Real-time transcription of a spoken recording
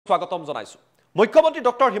স্বাগতম জনাইছো মুখ্যমন্ত্ৰী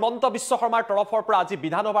ডক্টৰ হিমন্ত বিশ্ব শৰ্মাৰ তৰফৰ পৰা আজি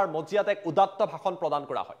বিধানসভাৰ মজিয়াত এক উদাত্ত ভাষণ প্ৰদান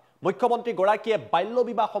কৰা হয় মুখ্যমন্ত্ৰী গৰাকীয়ে বাল্য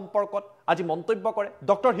বিবাহ সম্পৰ্কত আজি মন্তব্য কৰে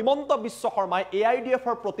ডক্টৰ হিমন্ত বিশ্ব শৰ্মাই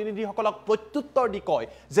এআইডিএফৰ প্ৰতিনিধিসকলক প্ৰত্যুত্তৰ দি কয়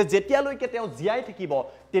যে যেতিয়ালৈকে তেওঁ জিয়াই থাকিব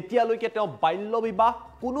তেতিয়ালৈকে তেওঁ বাল্য বিবাহ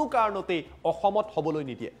কোনো কাৰণতে অসমত হ'বলৈ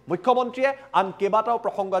নিদিয়ে মুখ্যমন্ত্ৰীয়ে আন কেইবাটাও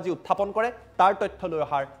প্ৰসংগ আজি উত্থাপন কৰে তাৰ তথ্য লৈ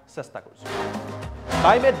অহাৰ চেষ্টা কৰিছে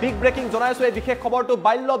টাইমে বিগ ব্ৰেকিং জনাইছো এই বিশেষ খবৰটো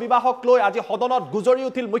বাল্য বিবাহক লৈ আজি সদনত গুজৰি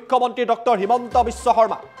উঠিল মুখ্যমন্ত্ৰী ডক্টৰ হিমন্ত বিশ্ব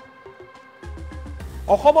শৰ্মা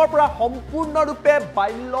অসমৰ পৰা সম্পূৰ্ণৰূপে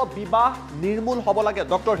বাল্য বিবাহ নিৰ্মূল হ'ব লাগে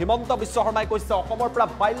ডক্টৰ হিমন্ত বিশ্ব শৰ্মাই কৈছে অসমৰ পৰা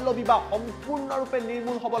বাল্য বিবাহ সম্পূৰ্ণৰূপে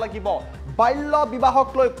নিৰ্মূল হ'ব লাগিব বাল্য বিবাহক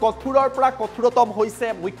লৈ কঠোৰৰ পৰা কঠোৰতম হৈছে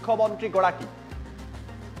মুখ্যমন্ত্ৰী গৰাকী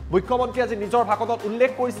মুখ্যমন্ত্ৰী আজি নিজৰ ভাষণত উল্লেখ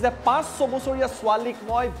কৰিছে যে ৫ বছৰীয়া ছোৱালীক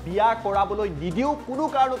মই বিয়া কৰাবলৈ নিদিও কোনো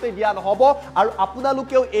কাৰণতে দিয়া নহব আৰু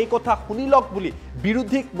আপোনালোকেও এই কথা শুনিলক বুলি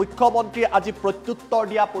বিৰোধীক মুখ্যমন্ত্ৰীয়ে আজি প্ৰত্যুত্তৰ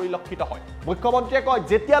দিয়া পৰিলক্ষিত হয় মুখ্যমন্ত্ৰীয়ে কয়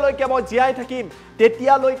যেতিয়ালৈকে মই জিয়াই থাকিম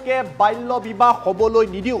তেতিয়ালৈকে বাল্য বিবাহ হ'বলৈ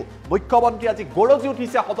নিদিও মুখ্যমন্ত্ৰী আজি গৰজি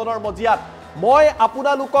উঠিছে সদনৰ মজিয়াত মই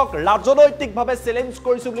আপোনালোকক ৰাজনৈতিকভাৱে চ্যালেঞ্জ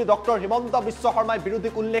কৰিছো বুলি ডক্টৰ হিমন্ত বিশ্ব শৰ্মাই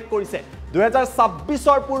বিৰোধীক উল্লেখ কৰিছে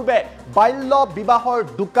 2026 পূৰ্বে বাল্য বিবাহৰ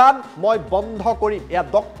দোকান মই বন্ধ কৰিম এয়া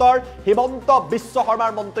ডক্টৰ হিমন্ত বিশ্ব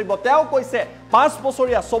শৰ্মাৰ মন্তব্য তেওঁ কৈছে 5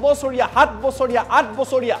 বছৰীয়া 6 বছৰীয়া 7 বছৰীয়া 8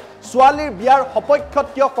 বছৰীয়া ছোৱালীৰ বিয়াৰ সপক্ষত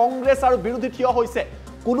কিয় কংগ্ৰেছ আৰু বিৰোধী থিয় হৈছে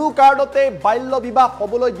কোনো কাৰণতে বাল্য বিবাহ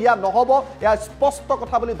হ'বলৈ দিয়া নহব এয়া স্পষ্ট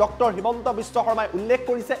কথা বুলি ডক্টৰ হিমন্ত বিশ্ব শৰ্মাই উল্লেখ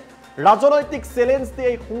কৰিছে ৰাজনৈতিক চ্যালেঞ্জ দি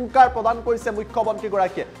এই হুংকাৰ প্ৰদান কৰিছে মুখ্যমন্ত্ৰী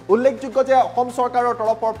গৰাকীয়ে উল্লেখযোগ্য যে অসম চৰকাৰৰ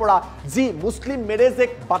তৰফৰ পৰা যি মুছলিম মেৰেজ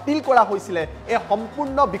এক বাতিল কৰা হৈছিল এই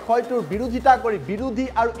সম্পূৰ্ণ বিষয়টোৰ বিৰোধিতা কৰি বিৰোধী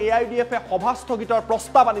আৰু এআইডিএফে সভা স্থগিতৰ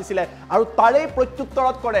প্ৰস্তাৱ আনিছিল আৰু তাৰে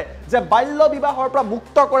প্ৰত্যুত্তৰত কৰে যে বাল্য বিবাহৰ পৰা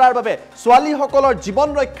মুক্ত কৰাৰ বাবে ছোৱালীসকলৰ জীৱন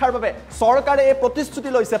ৰক্ষাৰ বাবে চৰকাৰে এই প্ৰতিশ্ৰুতি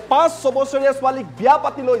লৈছে 5 বছৰীয়া ছোৱালীক বিয়া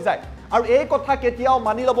পাতি লৈ যায় আৰু এই কথা কেতিয়াও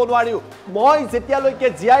মানি ল'ব নোৱাৰিও মই যেতিয়ালৈকে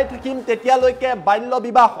জিয়াই থাকিম তেতিয়ালৈকে বাল্য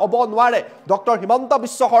বিবাহ হ'ব নোৱাৰে ডক্টৰ হিমন্ত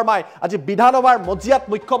বিশ্ব শৰ্মাই আজি বিধানসভাৰ মজিয়াত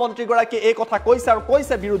মুখ্যমন্ত্ৰী গৰাকী এই কথা কৈছে আৰু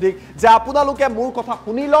কৈছে বিৰোধীক যে আপোনালোকে মোৰ কথা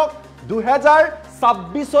শুনি লওক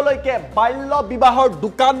 2026 লৈকে বাল্য বিবাহৰ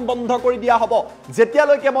দোকান বন্ধ কৰি দিয়া হ'ব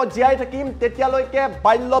যেতিয়ালৈকে মই জিয়াই থাকিম তেতিয়ালৈকে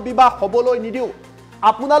বাল্য বিবাহ হ'বলৈ নিদিও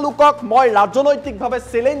আপোনালোকক মই ৰাজনৈতিকভাৱে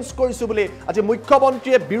চ্যালেঞ্জ কৰিছো বুলি আজি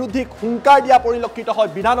মুখ্যমন্ত্ৰীয়ে বিৰোধীক হুংকাৰ দিয়া পৰিলক্ষিত হয়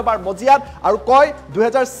বিধানসভাৰ মজিয়াত আৰু কয়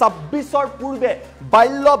 2026 পূৰ্বে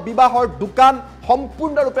বাল্য বিবাহৰ দোকান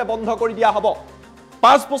সম্পূৰ্ণৰূপে বন্ধ কৰি দিয়া হ'ব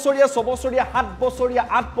 5 বছৰীয়া 6 বছৰীয়া 7 বছৰীয়া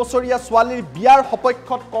 8 বছৰীয়া ছোৱালীৰ বিয়াৰ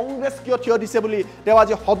সপক্ষত কংগ্ৰেছ কিয় থিয় দিছে বুলি তেওঁ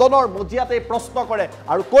আজি সদনৰ মজিয়াতে প্ৰশ্ন কৰে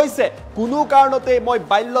আৰু কৈছে কোনো কাৰণতে মই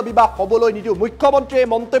বাল্য বিবাহ হ'বলৈ নিদিও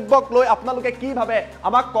মুখ্যমন্ত্ৰীয়ে মন্তব্যক লৈ আপোনালোকে কি ভাবে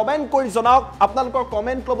আমাক কমেন্ট কৰি জনাওক আপোনালোকৰ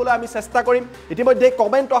কমেন্ট লবলৈ আমি চেষ্টা কৰিম ইতিমধ্যে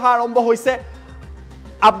কমেন্ট অহা আৰম্ভ হৈছে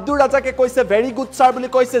আব্দুল ৰাজাকে কৈছে ভেৰি গুড স্যাৰ বুলি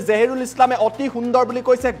কৈছে জেহেৰুল ইছলামে অতি সুন্দৰ বুলি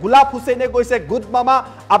কৈছে গুলাব হুসেইনে কৈছে গুড মামা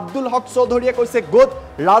আব্দুল হক চৌধুৰীয়ে কৈছে গুড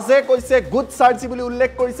ৰাজে কৈছে গুড স্যাৰজি বুলি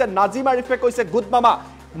উল্লেখ কৰিছে নাজিম আৰিফে কৈছে গুড মামা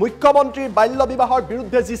মুখ্যমন্ত্ৰীৰ বাল্য বিবাহৰ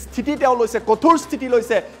বিৰুদ্ধে যি স্থিতি তেওঁ লৈছে কঠোৰ স্থিতি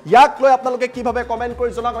লৈছে ইয়াক লৈ আপোনালোকে কিভাৱে কমেন্ট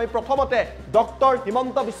কৰি জনাওক আমি প্ৰথমতে ডক্টৰ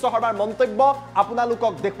হিমন্ত বিশ্ব শৰ্মাৰ মন্তব্য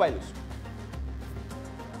আপোনালোকক দেখুৱাই লৈছো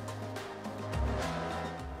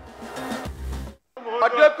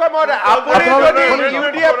অধ্যক্ষ মহোদয় আপুনি যদি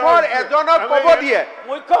ইউডিএফৰ এজনক ক'ব দিয়ে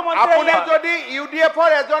আপুনি যদি ইউডিএফৰ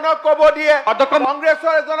এজনক ক'ব দিয়ে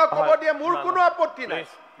কংগ্ৰেছৰ এজনক ক'ব দিয়ে মোৰ কোনো আপত্তি নাই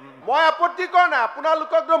মই আপত্তি কৰা নাই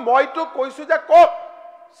আপোনালোকক মইতো কৈছো যে কওক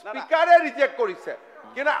স্পিকাৰে ৰিজেক্ট কৰিছে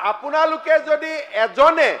কিন্তু আপোনালোকে যদি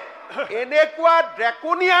এজনে এনেকুৱা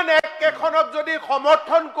ড্ৰেকনিয়ান এক্ট এখনক যদি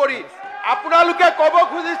সমৰ্থন কৰি আপোনালোকে ক'ব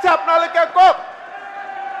খুজিছে আপোনালোকে কওক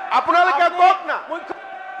না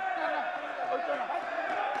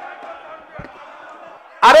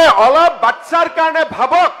আৰে অলপ বাচ্চাৰ কাৰণে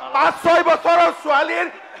ভাবক 5-6 বছৰৰ ছোৱালীৰ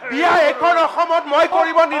বিয়া এখন অসমত মই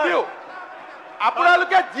কৰিব নিদিও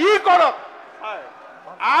আপোনালোকে যি কৰক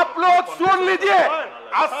आप लोग सुन लीजिए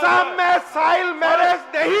असम में चाइल्ड मैरिज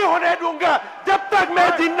नहीं होने दूंगा जब तक मैं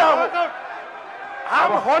जिंदा हूं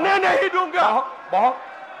हम होने नहीं दूंगा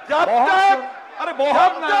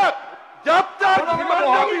जब तक हिमंत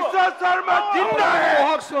बिश्व शर्मा जिंदा है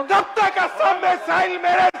तब तक असम में चाइल्ड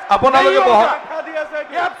मैरिज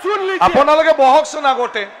আপোনালোকে বহকচোন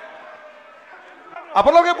আগতে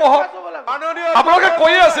আপোনালোকে বহক আপোনালোকে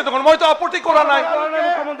কৈ আছে দেখোন মইতো আপত্তি কৰা নাই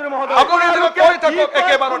মুখ্যমন্ত্ৰী মহোদয় আপোনালোকে কৈ থাকক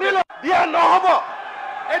একেবাৰতে দিয়া নহব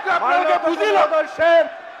এটা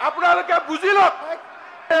আপোনালোকে বুজি লওক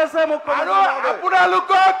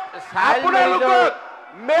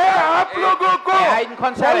मैं आप लोगों को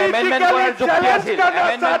आइनখন सर एमेंडमेंट কৰাৰ যুক্তি আছিল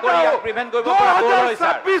এমেন্ডমেন্ট কৰি প্ৰিভেন্ট কৰিব পৰা গ'ল হয়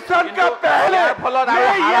স্যাৰ 26 का पहले ইয়াৰ ফলত আৰু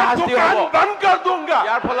হাৰাশাস্তি হ'ব बंद कर दूंगा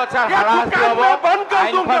ইয়াৰ ফলত স্যাৰ হাৰাশাস্তি হ'ব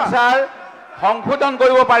আইনখন স্যাৰ সংশোধন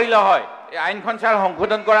কৰিব পাৰিলে হয় এই আইনখন স্যাৰ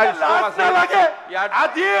সংশোধন কৰাৰ স্কোপ আছে ইয়াৰ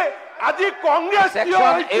আজি কংগ্ৰেছ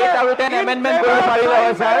সেকশন 8 আৰু 10 এমেন্ডমেন্ট কৰিব পাৰিলে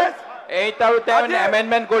হয় স্যাৰ 8 আৰু 10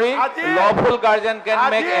 এমেন্ডমেন্ট কৰি lawful guardian can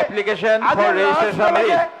make application for registration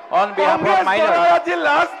marriage on behalf of minors আজি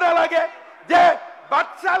লাজ না লাগে যে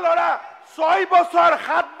বাচ্চা লৰা 6 বছৰ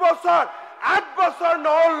 7 বছৰ 8 বছৰ ন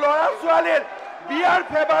লৰা ছোৱালীৰ বিয়াৰ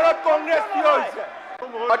ফেভাৰত কংগ্ৰেছ কি হৈছে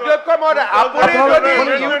অধ্যক্ষ মহোদয় আপুনি যদি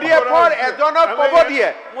ইউডিএফৰ এজনক ক'ব দিয়ে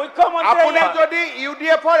আপুনি যদি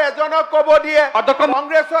ইউডিএফৰ এজনক ক'ব দিয়ে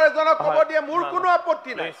কংগ্ৰেছৰ এজনক ক'ব দিয়ে মোৰ কোনো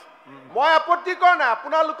আপত্তি নাই মই আপত্তি কৰা নাই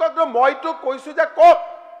আপোনালোকক মইতো কৈছো যে কক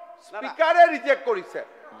স্পিকাৰে ৰিজেক্ট কৰিছে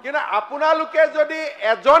কিন্তু আপোনালোকে যদি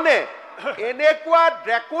এজনে এনেকুৱা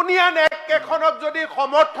ড্ৰেকনিয়ান এক্ট এখনক যদি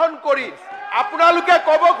সমৰ্থন কৰি আপোনালোকে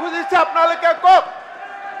ক'ব খুজিছে আপোনালোকে কক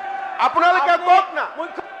না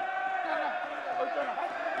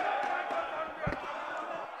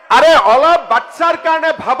আৰে অলপ বাচ্চাৰ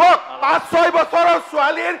কাৰণে ভাবক 5-6 বছৰৰ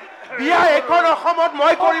ছোৱালীৰ বিয়া এখন অসমত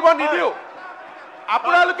মই কৰিব নিদিও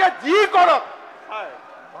আপোনালোকে যি কৰক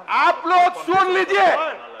आप लोग सुन लीजिए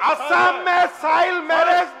असम में चाइल्ड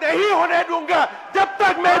मैरिज नहीं होने दूंगा जब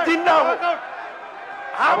तक मैं जिंदा हूं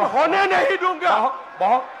हम होने नहीं दूंगा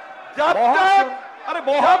जब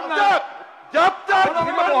तक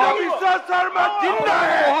हिमंत बिश्व शर्मा जिंदा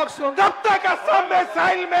है तब तक असम में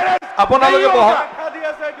चाइल्ड मैरिज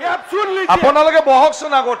আপোনালোকে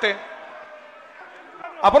বহকচোন আগতে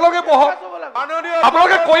আপোনালোকে বহক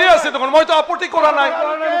আপোনালোকে কৈ আছে দেখোন মইতো আপত্তি কৰা নাই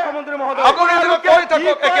মুখ্যমন্ত্ৰী মহোদয় আপোনালোকে কৈ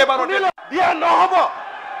থাকক একেবাৰতে দিয়া নহব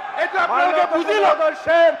এটা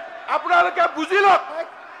আপোনালোকে বুজি লওক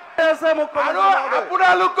আছে মুখ্যমন্ত্ৰী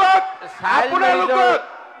আপোনালোকক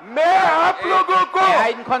मैं आप लोगों को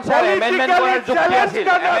आइनখন सर एमेंडमेंट কৰাৰ যুক্তি আছিল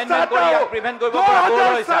এমেন্ডমেন্ট কৰি প্ৰিভেন্ট কৰিব পৰা গ'ল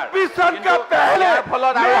হয় স্যাৰ 26 का पहले ইয়াৰ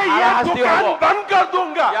ফলত আৰু হাৰাশাস্তি হ'ব बंद कर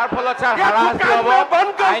दूंगा ইয়াৰ ফলত স্যাৰ হাৰাশাস্তি হ'ব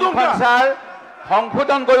আইনখন স্যাৰ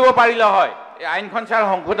সংশোধন কৰিব পাৰিলে হয় এই আইনখন স্যাৰ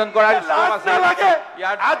সংশোধন কৰাৰ স্কোপ আছে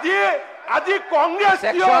ইয়াৰ আজি কংগ্ৰেছ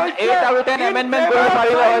সেকশন 8 আৰু 10 এমেন্ডমেন্ট কৰিব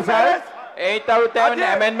পাৰিলে হয় স্যাৰ 8 আৰু 10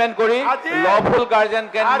 এমেন্ডমেন্ট কৰি lawful guardian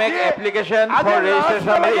can make application for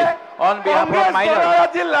registration marriage on behalf of minors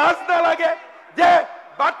আজি লাজ না লাগে যে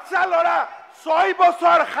বাচ্চা লৰা 6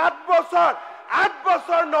 বছৰ 7 বছৰ 8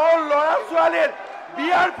 বছৰ ন লৰা ছোৱালীৰ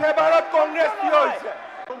বিয়াৰ ফেভাৰত কংগ্ৰেছ কি হৈছে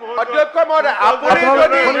অধ্যক্ষ মহোদয় আপুনি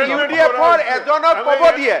যদি ইউডিএফৰ এজনক ক'ব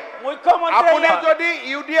দিয়ে আপুনি যদি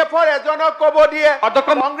ইউডিএফৰ এজনক ক'ব দিয়ে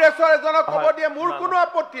কংগ্ৰেছৰ এজনক ক'ব দিয়ে মোৰ কোনো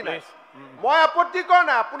আপত্তি নাই মই আপত্তি কৰা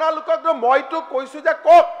নাই আপোনালোকক মইতো কৈছো যে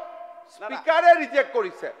কক স্পিকাৰে ৰিজেক্ট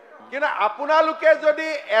কৰিছে কিন্তু আপোনালোকে যদি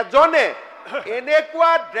এজনে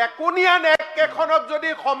এনেকুৱা ড্ৰেকনিয়ান এক্ট এখনক যদি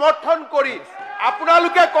সমৰ্থন কৰি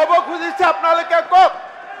আপোনালোকে ক'ব খুজিছে আপোনালোকে কক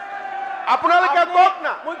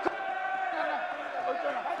না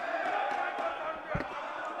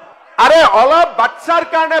আৰে অলপ বাচ্চাৰ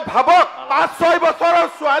কাৰণে ভাবক 5-6 বছৰৰ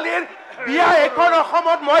ছোৱালীৰ বিয়া এখন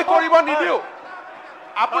অসমত মই কৰিব নিদিও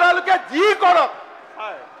আপোনালোকে যি কৰক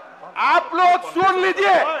आप लोग सुन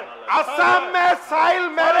लीजिए असम में चाइल्ड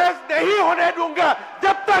मैरिज नहीं होने दूंगा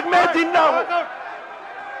जब तक मैं जिंदा हूं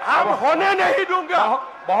हम होने नहीं दूंगा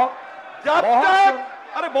जब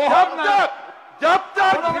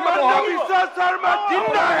तक हिमंत बिश्व शर्मा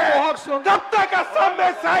जिंदा है तब तक असम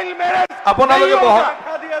में चाइल्ड मैरिज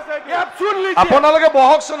আপোনালোকে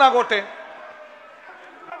বহকচোন আগতে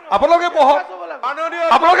আপোনালোকে বহক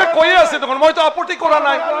আপোনালোকে কৈ আছে দেখোন মইতো আপত্তি কৰা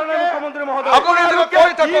নাই মুখ্যমন্ত্ৰী মহোদয় আপোনালোকে কৈ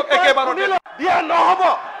থাকক একেবাৰতে দিয়া নহব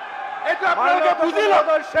এটা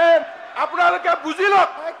আপোনালোকে বুজি লওক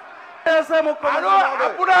আছে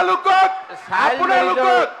মুখ্যমন্ত্ৰী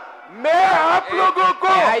আপোনালোকক मैं आप लोगों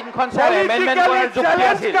को आइनখন सर एमेंडमेंट কৰাৰ যুক্তি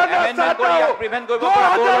আছিল এমেন্ডমেন্ট কৰি প্ৰিভেন্ট কৰিব পৰা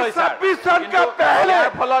গ'ল হয় স্যাৰ 26 का पहले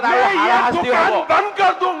ইয়াৰ ফলত আৰু হাৰাশাস্তি হ'ব बंद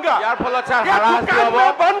कर दूंगा ইয়াৰ ফলত স্যাৰ হাৰাশাস্তি হ'ব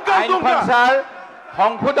আইনখন স্যাৰ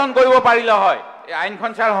সংশোধন কৰিব পাৰিলে হয় এই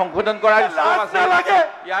আইনখন স্যাৰ সংশোধন কৰাৰ স্কোপ আছে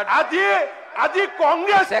ইয়াৰ আজি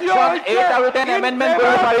কংগ্ৰেছ সেকশন 8 আৰু 10 এমেন্ডমেন্ট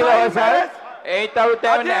কৰিব পাৰিলে হয় স্যাৰ 8 আৰু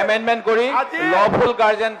 10 এমেন্ডমেন্ট কৰি lawful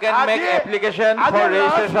guardian can make application for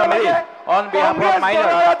registration marriage on behalf of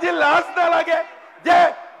minors আজি লাজ না লাগে যে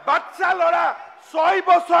বাচ্চা লৰা 6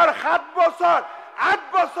 বছৰ 7 বছৰ 8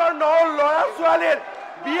 বছৰ ন লৰা ছোৱালীৰ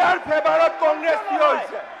বিয়াৰ ফেভাৰত কংগ্ৰেছ কি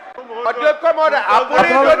হৈছে অধ্যক্ষ মহোদয়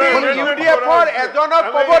আপুনি যদি ইউডিএফৰ এজনক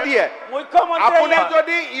ক'ব দিয়ে আপুনি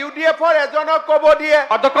যদি ইউডিএফৰ এজনক ক'ব দিয়ে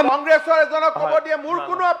কংগ্ৰেছৰ এজনক ক'ব দিয়ে মোৰ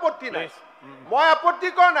কোনো আপত্তি নাই মই আপত্তি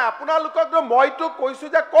কৰা নাই আপোনালোকক মইতো কৈছো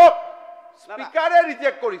যে কক স্পিকাৰে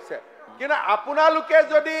ৰিজেক্ট কৰিছে কিন্তু আপোনালোকে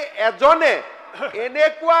যদি এজনে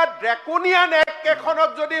এনেকুৱা ড্ৰেকনিয়ান এক্ট এখনক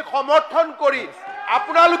যদি সমৰ্থন কৰি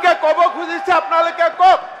আপোনালোকে ক'ব খুজিছে আপোনালোকে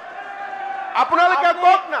কওক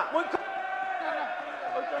না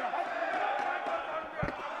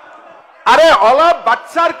আৰে অলপ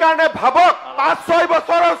বাচ্চাৰ কাৰণে ভাবক 5-6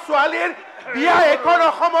 বছৰৰ ছোৱালীৰ বিয়া এখন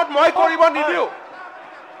অসমত মই কৰিব নিদিও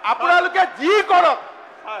আপোনালোকে যি কৰক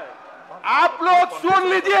आप लोग सुन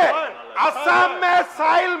लीजिए असम में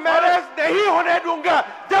चाइल्ड मैरिज नहीं होने दूंगा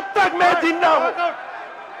जब तक मैं जिंदा हूं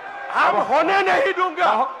हम होने नहीं दूंगा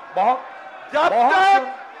जब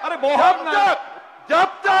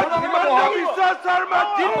तक हिमंत बिश्व शर्मा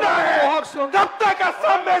जिंदा है तब तक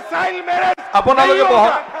असम में चाइल्ड मैरिज আপোনালোকে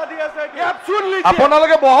বহক आप सुन लीजिए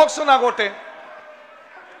আপোনালোকে বহকচোন আগতে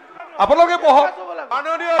আপোনালোকে বহক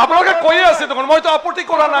আপোনালোকে কৈয়ে আছে দেখোন মইতো আপত্তি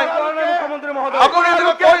কৰা নাই মুখ্যমন্ত্ৰী মহোদয়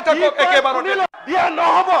আপোনালোকে কৈ থাকক একেবাৰতে দিয়া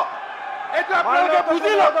নহব এটা আপোনালোকে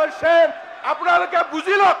বুজি লওক আপোনালোকে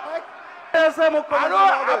বুজি লওক আৰু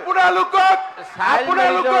আপোনালোকক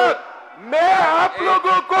मैं आप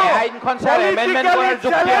लोगों को আইনখন স্যাৰ এমেন্ডমেন্ট কৰাৰ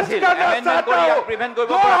যুক্তি আছিল এমেন্ডমেন্ট কৰি প্ৰিভেন্ট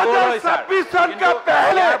কৰিব পৰা গ'ল হয় স্যাৰ 2026 सन का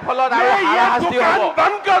पहले ইয়াৰ ফলত আৰু হাৰাশাস্তি হ'ব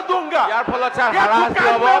बंद कर दूंगा ইয়াৰ ফলত স্যাৰ হাৰাশাস্তি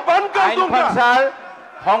হ'ব আইনখন স্যাৰ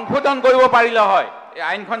সংশোধন কৰিব পাৰিলে হয় এই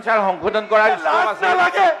আইনখন স্যাৰ সংশোধন কৰাৰ স্কোপ আছে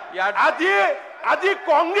ইয়াৰ আজি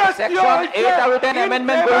কংগ্ৰেছ সেকশন 8 আৰু 10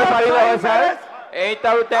 এমেন্ডমেন্ট কৰিব পাৰিলে হয় স্যাৰ 8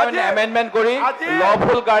 আৰু 10 এমেন্ডমেন্ট কৰি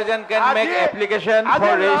lawful guardian can make application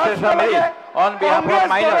for registration marriage on behalf of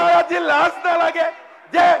minor আজি লাজ না লাগে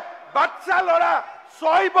যে বাচ্চা লৰা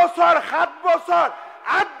 6 বছৰ 7 বছৰ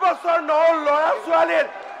 8 বছৰ ল'ৰা ছোৱালীৰ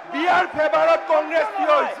বিয়াৰ ফেভাৰত কংগ্ৰেছ কি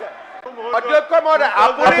হৈছে অধ্যক্ষ মহোদয়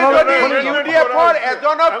আপুনি যদি ইউডিএফৰ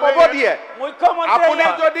এজনক ক'ব দিয়ে আপুনি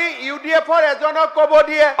যদি ইউডিএফৰ এজনক ক'ব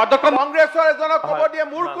দিয়ে কংগ্ৰেছৰ এজনক ক'ব দিয়ে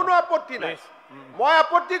মোৰ কোনো আপত্তি নাই মই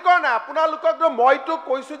আপত্তি কৰা নাই আপোনালোকক মইতো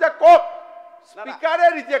কৈছো যে কওক স্পিকাৰে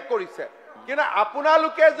ৰিজেক্ট কৰিছে কিন্তু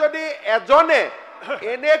আপোনালোকে যদি এজনে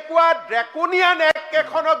এনেকুৱা ড্ৰেকনিয়ান এক্ট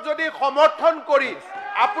এখনক যদি সমৰ্থন কৰি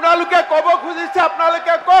আপোনালোকে ক'ব খুজিছে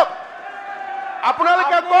আপোনালোকে কওক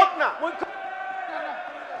না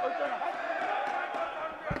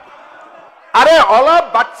আৰে অলপ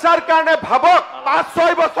বাচ্চাৰ কাৰণে ভাবক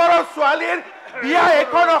 5-6 বছৰৰ ছোৱালীৰ বিয়া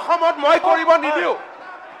এখন অসমত মই কৰিব নিদিও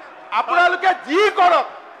আপোনালোকে যি কৰক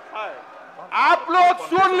आप लोग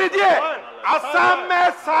सुन लीजिए असम में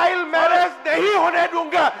चाइल्ड मैरिज नहीं होने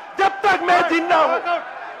दूंगा जब तक मैं जिंदा हूं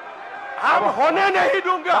हम होने नहीं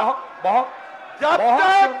दूंगा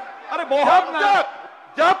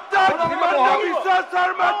जब तक हिमंत बिश्व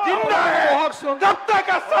शर्मा जिंदा है तब तक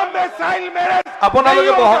असम में चाइल्ड मैरिज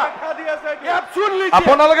আপোনালোকে বহক आप सुन लीजिए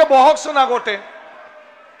আপোনালোকে বহকচোন আগতে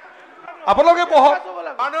আপোনালোকে বহক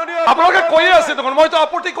আপোনালোকে কৈয়ে আছে দেখোন মইতো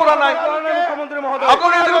আপত্তি কৰা নাই মুখ্যমন্ত্ৰী মহোদয়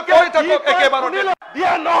আপোনালোকে কৈ থাকক একেবাৰতে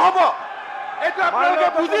দিয়া নহব এটা আপোনালোকে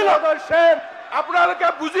বুজি লওক আপোনালোকে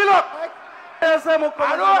বুজি লওক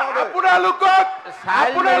আৰু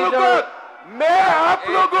আপোনালোকক मैं आप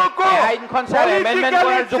लोगों को আইনখন স্যাৰ এমেন্ডমেন্ট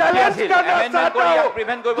কৰাৰ যুক্তি আছিল এমেন্ডমেন্ট কৰি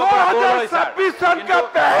প্ৰিভেন্ট কৰিব পৰা গ'ল হয় স্যাৰ 2026 सन का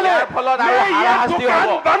पहले ইয়াৰ ফলত আৰু হাৰাশাস্তি হ'ব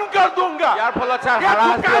बंद कर दूंगा ইয়াৰ ফলত স্যাৰ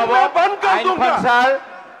হাৰাশাস্তি হ'ব আইনখন স্যাৰ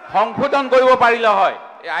সংশোধন কৰিব পাৰিলে হয়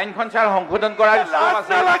এই আইনখন স্যাৰ সংশোধন কৰাৰ স্কোপ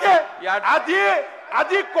আছে ইয়াৰ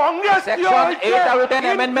আজি কংগ্ৰেছ সেকশন 8 আৰু 10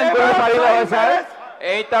 এমেন্ডমেন্ট কৰিব পাৰিলে হয় স্যাৰ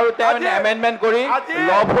 8 আৰু 10 এমেন্ডমেন্ট কৰি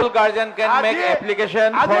lawful guardian can make application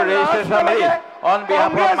for registration marriage on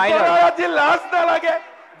behalf of minor আজি লাজ না লাগে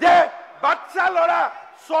যে বাচ্চা লৰা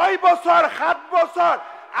 6 বছৰ 7 বছৰ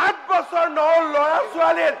 8 বছৰ ল'ৰা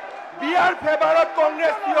ছোৱালীৰ বিয়াৰ ফেভাৰত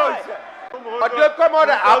কংগ্ৰেছ কি হৈছে অধ্যক্ষ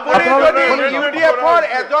মহোদয় আপুনি যদি ইউডিএফৰ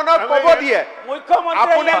এজনক ক'ব দিয়ে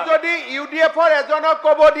আপুনি যদি ইউডিএফৰ এজনক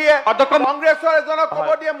ক'ব দিয়ে কংগ্ৰেছৰ এজনক ক'ব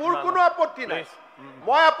দিয়ে মোৰ কোনো আপত্তি নাই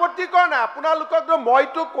মই আপত্তি কৰা নাই আপোনালোকক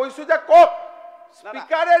মইতো কৈছো যে কওক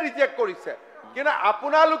স্পিকাৰে ৰিজেক্ট কৰিছে কিন্তু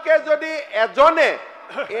আপোনালোকে যদি এজনে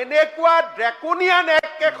এনেকুৱা ড্ৰেকনিয়ান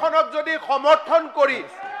এক্ট এখনক যদি সমৰ্থন কৰি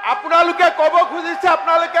আপোনালোকে ক'ব খুজিছে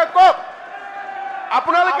আপোনালোকে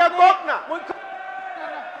কওক না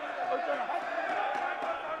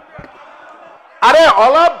আৰে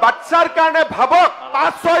অলপ বাচ্চাৰ কাৰণে ভাবক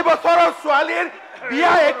 5-6 বছৰৰ ছোৱালীৰ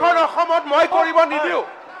বিয়া এখন অসমত মই কৰিব নিদিও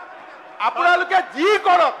আপোনালোকে যি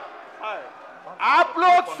কৰক आप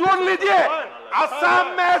लोग सुन लीजिए असम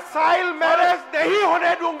में चाइल्ड मैरिज नहीं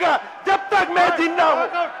होने दूंगा जब तक मैं जिंदा हूं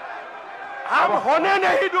हम होने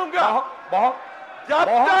नहीं दूंगा जब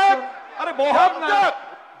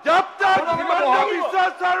तक हिमंत बिश्व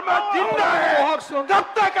शर्मा जिंदा है तब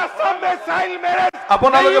तक असम में चाइल्ड मैरिज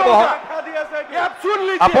আপোনালোকে বহক आप सुन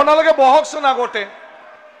लीजिए আপোনালোকে বহকচোন আগতে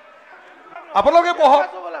আপোনালোকে বহক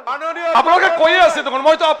আপোনালোকে কৈয়ে আছে দেখোন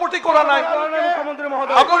মইতো আপত্তি কৰা নাই মুখ্যমন্ত্ৰী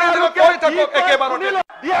মহোদয় আপোনালোকে কৈ থাকক একেবাৰতে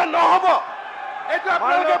দিয়া নহব এইটো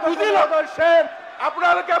আপোনালোকে বুজি লওক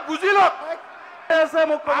আপোনালোকে বুজি লওক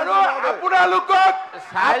আৰু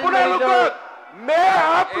আপোনালোকক मैं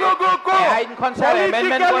आप लोगों को आइनখন सर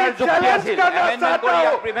अमेंडमेंट কৰাৰ যুক্তি আছিল अमेंडमेंट কৰি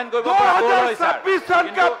ইয়াক প্ৰিভেন্ট কৰিব পৰা গ'ল হয় স্যাৰ 2026 सन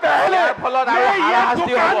का पहले ইয়াৰ ফলত আৰু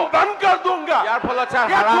হাৰাশাস্তি হ'ব बंद कर दूंगा ইয়াৰ ফলত স্যাৰ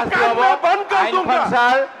হাৰাশাস্তি হ'ব আইনখন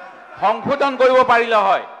স্যাৰ সংশোধন কৰিব পাৰিলে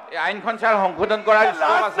হয় এই আইনখন স্যাৰ সংশোধন কৰাৰ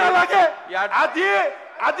স্কোপ আছে ইয়াৰ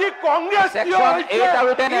আজি কংগ্ৰেছ সেকশন 8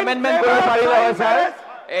 আৰু 10 अमेंडमेंट কৰিব পাৰিলে হয় স্যাৰ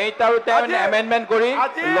 8 আৰু 10 अमेंडमेंट কৰি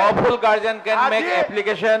lawful guardian can make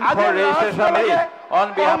application for registration marriage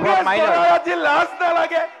on behalf of minor আজি লাজ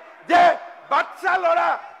নালাগে যে বাচ্চা লৰা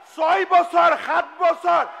 6 বছৰ 7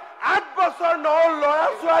 বছৰ 8 বছৰ ন লৰা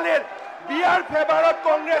ছোৱালীৰ বিয়াৰ ফেভাৰত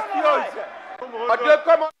কংগ্ৰেছ কি হৈছে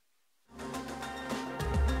অধ্যক্ষ